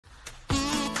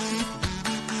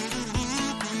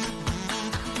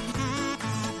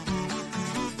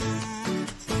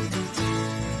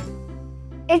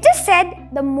It is said,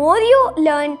 the more you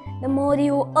learn, the more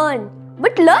you earn.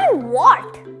 But learn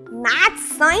what?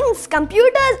 Maths, science,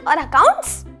 computers or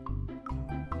accounts?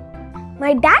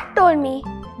 My dad told me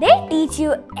they teach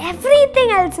you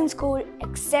everything else in school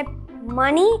except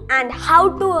money and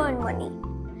how to earn money.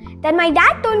 Then my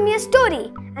dad told me a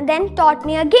story and then taught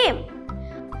me a game.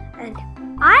 And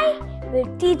I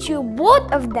will teach you both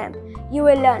of them. You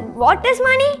will learn what is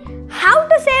money, how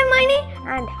to save money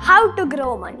and how to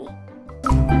grow money.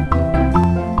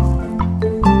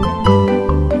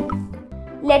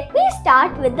 Let me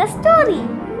start with the story.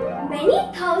 Many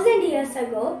thousand years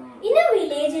ago, in a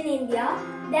village in India,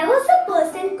 there was a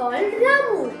person called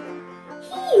Ramu.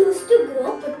 He used to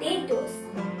grow potatoes.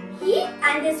 He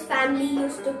and his family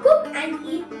used to cook and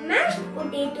eat mashed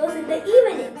potatoes in the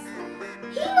evenings.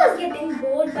 He was getting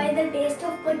bored by the taste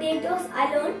of potatoes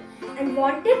alone and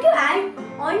wanted to add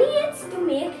onions to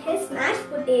make his mashed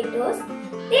potatoes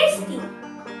tasty.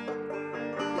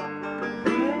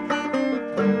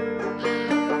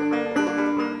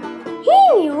 He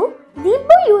knew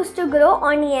Deepu used to grow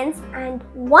onions, and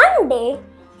one day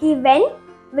he went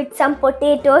with some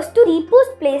potatoes to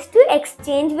Deepu's place to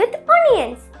exchange with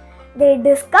onions. They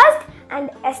discussed and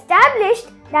established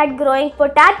that growing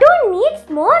potato needs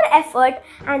more effort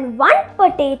and one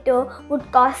potato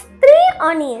would cost 3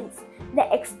 onions.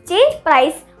 The exchange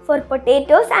price for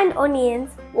potatoes and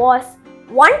onions was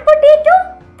 1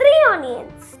 potato, 3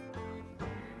 onions.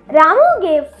 Ramu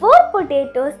gave 4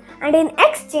 potatoes and in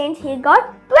exchange he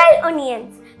got 12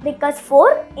 onions because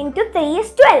 4 into 3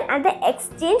 is 12 and the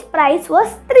exchange price was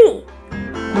 3.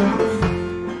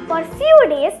 For few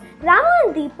days, Ramu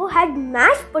and Deepu had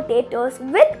mashed potatoes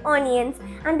with onions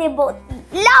and they both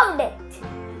loved it.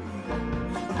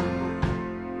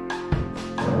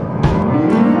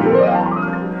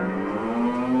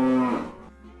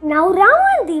 Now Ramu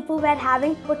and Deepu were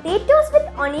having potatoes with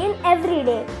onion every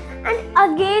day and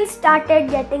again started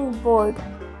getting bored.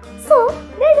 So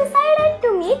they decided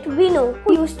to meet Vinu,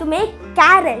 who used to make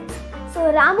carrots.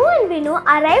 So Ramu and Vinu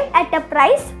arrived at a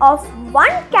price of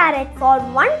 1 carrot for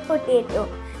 1 potato.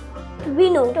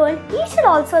 Vinu told he should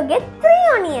also get 3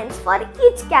 onions for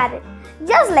each carrot,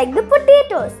 just like the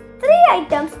potatoes. 3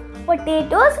 items,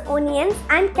 potatoes, onions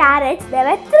and carrots, there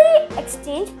were 3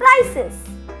 exchange prices.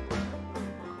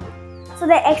 So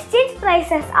the exchange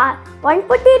prices are 1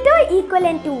 potato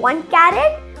equivalent to 1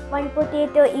 carrot, 1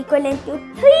 potato equivalent to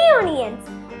 3 onions,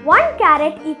 1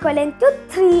 carrot equivalent to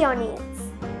 3 onions.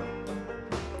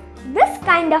 This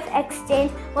kind of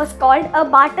exchange was called a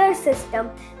barter system,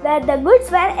 where the goods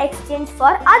were exchanged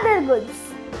for other goods.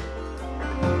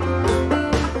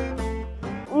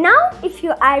 Now, if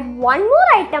you add one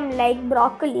more item like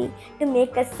broccoli to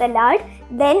make a salad,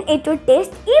 then it would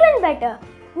taste even better.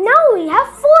 Now we have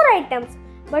 4 items,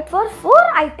 but for 4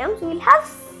 items we will have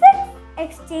 6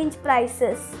 exchange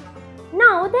prices.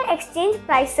 Now the exchange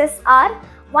prices are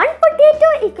 1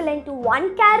 potato equivalent to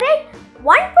 1 carrot,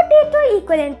 1 potato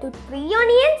equivalent to 3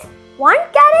 onions, 1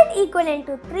 carrot equivalent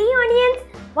to 3 onions,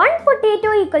 1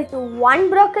 potato equal to 1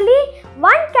 broccoli,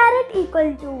 1 carrot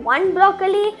equal to 1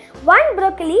 broccoli, 1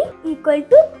 broccoli equal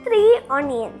to 3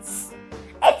 onions.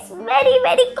 It's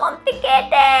very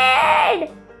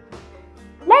complicated.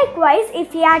 Likewise,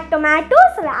 if you add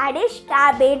tomatoes, radish,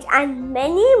 cabbage and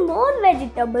many more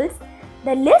vegetables,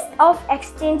 the list of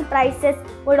exchange prices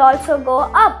would also go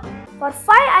up. For 5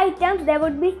 items, there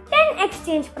would be 10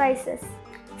 exchange prices.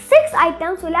 6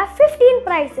 items will have 15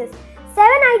 prices. 7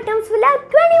 items will have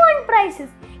 21 prices.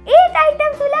 8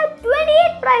 items will have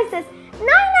 28 prices. 9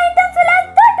 items will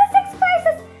have 36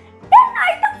 prices. 10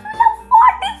 items will have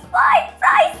 45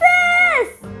 prices.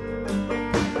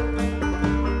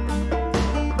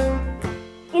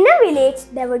 In a village,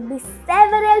 there would be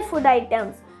several food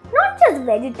items, not just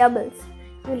vegetables.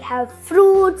 You will have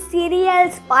fruits,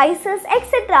 cereals, spices,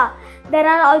 etc. There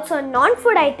are also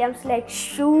non-food items like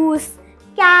shoes,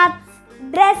 caps,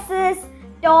 dresses,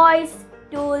 toys,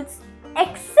 tools,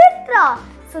 etc.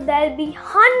 So there will be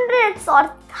hundreds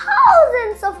or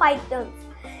thousands of items.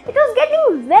 It was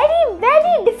getting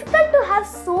very difficult to have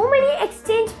so many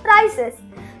exchange prices.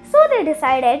 So they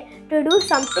decided to do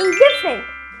something different.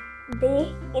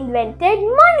 They invented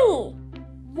money.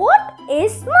 What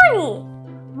is money?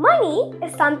 Money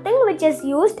is something which is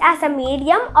used as a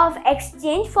medium of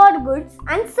exchange for goods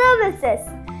and services.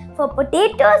 For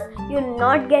potatoes, you will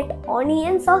not get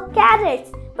onions or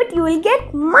carrots, but you will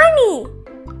get money.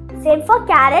 Same for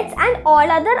carrots and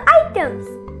all other items.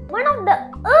 One of the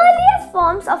earliest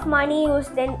forms of money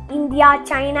used in India,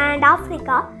 China and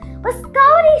Africa was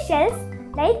cowry shells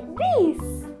like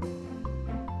these.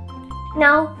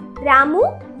 Now, Ramu,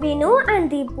 Vinu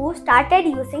and Deepu started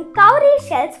using cowrie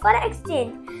shells for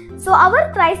exchange. So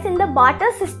our price in the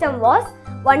barter system was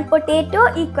 1 potato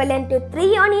equivalent to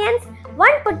 3 onions,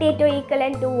 1 potato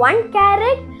equivalent to 1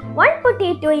 carrot, 1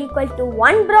 potato equal to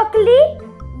 1 broccoli,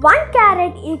 1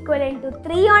 carrot equivalent to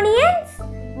 3 onions,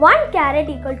 1 carrot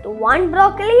equal to 1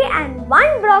 broccoli and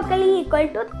 1 broccoli equal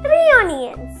to 3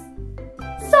 onions.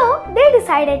 So they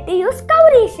decided to use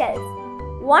cowrie shells.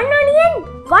 1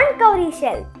 onion, 1 cowrie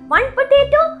shell, 1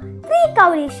 potato, 3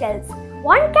 cowrie shells,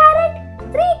 1 carrot,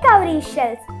 3 cowrie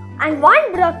shells and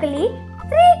 1 broccoli,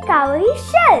 3 cowrie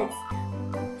shells.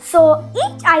 So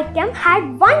each item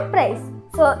had one price.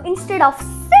 So instead of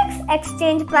 6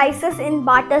 exchange prices in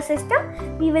barter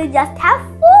system, we will just have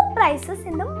 4 prices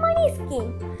in the money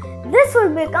scheme. This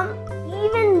will become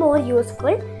even more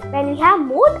useful when we have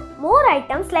more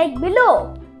items like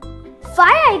below. 5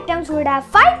 items would have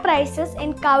 5 prices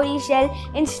in cowrie shell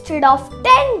instead of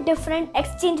 10 different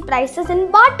exchange prices in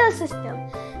barter system.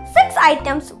 6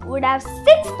 items would have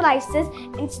 6 prices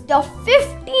instead of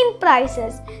 15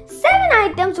 prices. 7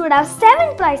 items would have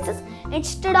 7 prices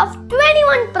instead of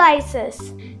 21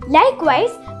 prices.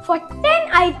 Likewise, for 10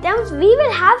 items, we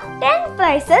will have 10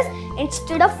 prices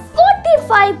instead of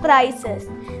 45 prices.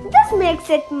 This makes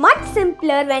it much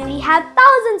simpler when we have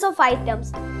thousands of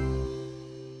items.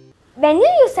 When you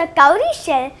use a cowrie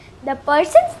shell, the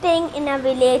person staying in a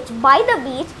village by the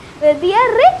beach will be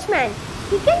a rich man.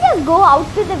 He can just go out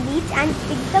to the beach and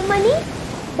pick the money.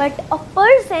 But a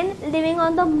person living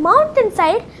on the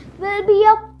mountainside will be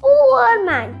a poor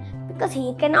man because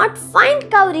he cannot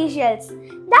find cowrie shells.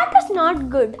 That is not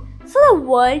good. So the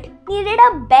world needed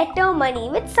a better money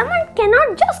which someone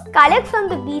cannot just collect from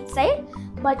the beach side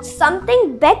but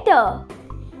something better.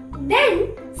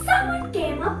 Then someone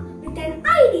came up with an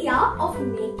idea of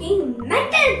making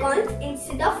metal coins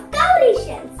instead of cowrie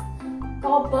shells.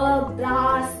 Copper,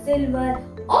 brass, silver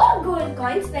or gold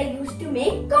coins were used to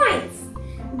make coins.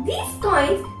 These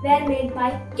coins were made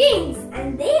by kings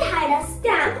and they had a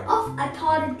stamp of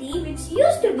authority which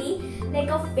used to be like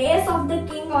a face of the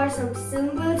king or some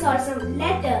symbols or some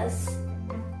letters.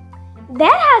 There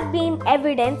has been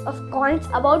evidence of coins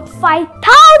about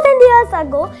 5,000 years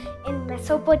ago in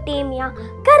Mesopotamia,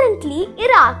 currently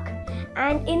Iraq,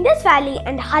 and Indus Valley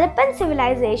and Harappan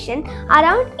civilization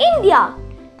around India.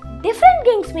 Different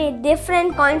kings made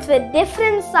different coins with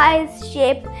different size,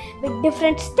 shape, with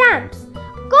different stamps.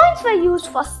 Coins were used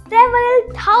for several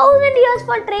thousand years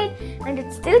for trade and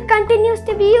it still continues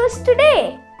to be used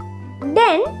today.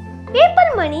 Then,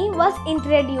 paper money was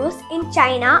introduced in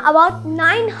China about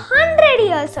 900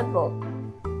 years ago.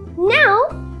 Now,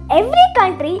 every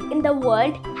country in the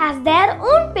world has their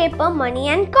own paper money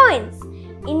and coins.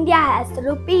 India has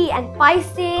rupee and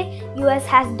paise, US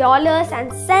has dollars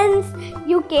and cents,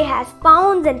 UK has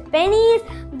pounds and pennies,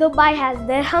 Dubai has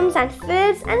dirhams and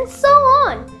fils and so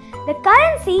on. The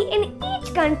currency in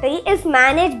each country is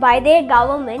managed by their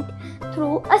government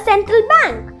through a central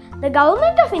bank. The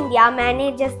government of India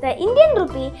manages the Indian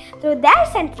rupee through their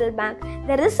central bank,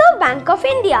 the Reserve Bank of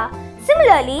India.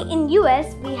 Similarly, in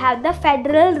US, we have the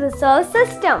Federal Reserve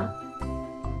System.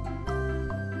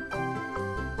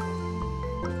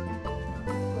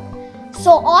 So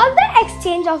all the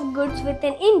exchange of goods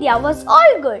within India was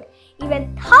all good.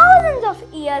 Even thousands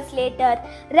of years later,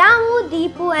 Ramu,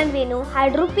 Deepu and Vinu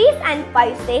had rupees and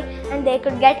paise and they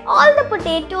could get all the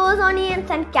potatoes, onions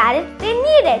and carrots they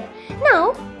needed.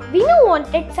 Now, Vinu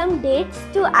wanted some dates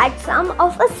to add some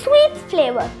of a sweet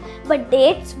flavor. But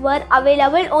dates were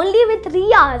available only with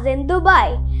riyals in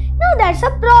Dubai. Now that's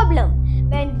a problem.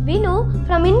 When Vinu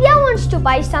from India wants to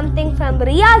buy something from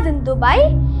riyals in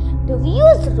Dubai, do we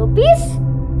use rupees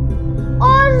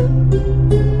or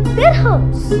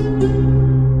dirhams?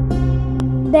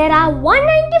 There are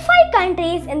 195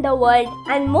 countries in the world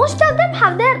and most of them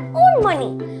have their own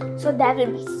money. So there will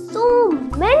be so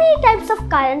many types of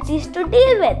currencies to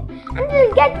deal with and it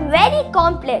will get very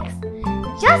complex,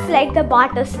 just like the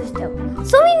barter system.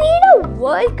 So we need a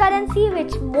world currency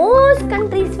which most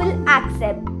countries will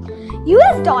accept.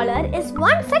 US dollar is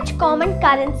one such common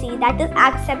currency that is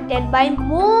accepted by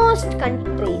most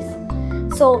countries.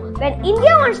 So when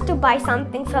India wants to buy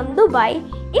something from Dubai,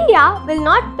 India will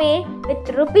not pay with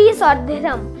rupees or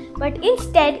dirham, but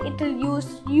instead it will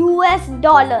use US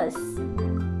dollars.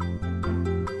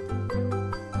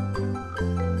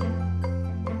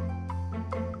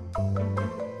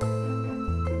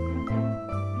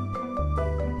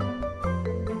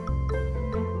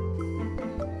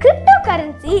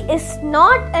 Cryptocurrency is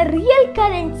not a real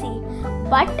currency,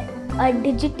 but a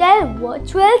digital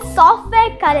virtual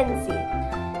software currency.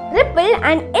 Ripple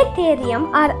and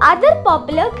Ethereum are other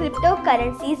popular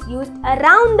cryptocurrencies used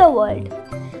around the world.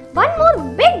 One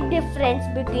more big difference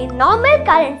between normal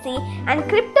currency and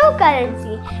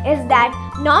cryptocurrency is that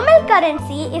normal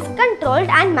currency is controlled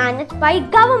and managed by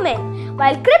government,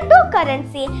 while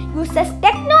cryptocurrency uses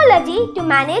technology to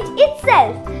manage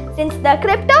itself. Since the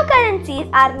cryptocurrencies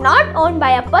are not owned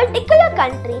by a particular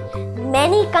country,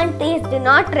 many countries do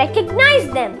not recognize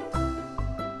them.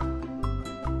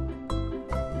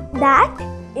 That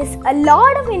is a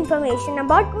lot of information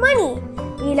about money.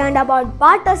 We learned about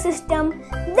barter system.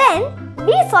 Then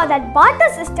we saw that barter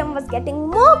system was getting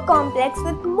more complex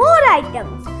with more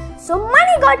items. So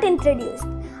money got introduced.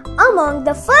 Among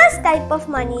the first type of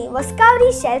money was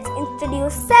cowry shells,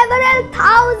 introduced several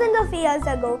thousands of years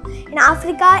ago in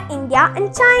Africa, India and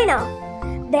China.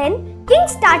 Then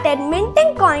kings started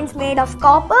minting coins made of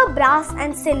copper, brass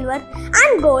and silver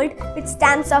and gold with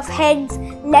stamps of heads,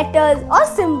 letters or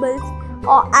symbols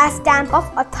or as stamp of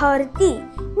authority.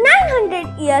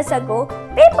 900 years ago,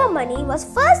 paper money was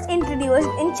first introduced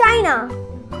in China.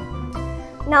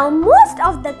 Now most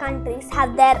of the countries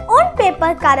have their own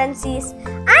paper currencies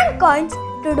and coins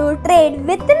to do trade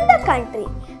within the country.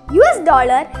 US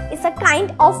dollar is a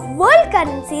kind of world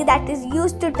currency that is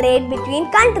used to trade between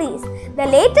countries. The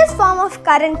latest form of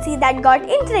currency that got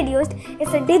introduced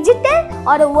is a digital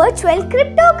or a virtual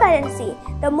cryptocurrency.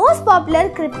 The most popular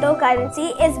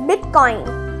cryptocurrency is Bitcoin.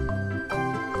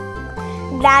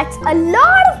 That's a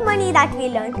lot of money that we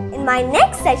learned. In my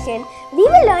next session, we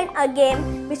will learn a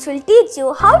game which will teach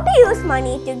you how to use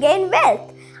money to gain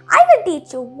wealth. I will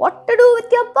teach you what to do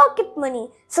with your pocket money.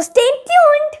 So stay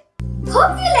tuned.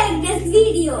 Hope you liked this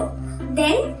video.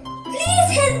 Then please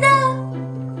hit the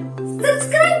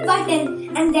subscribe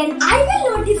button and then I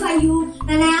will notify you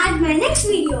when I add my next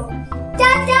video.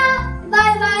 Ta-ta!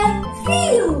 Bye-bye!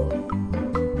 See you!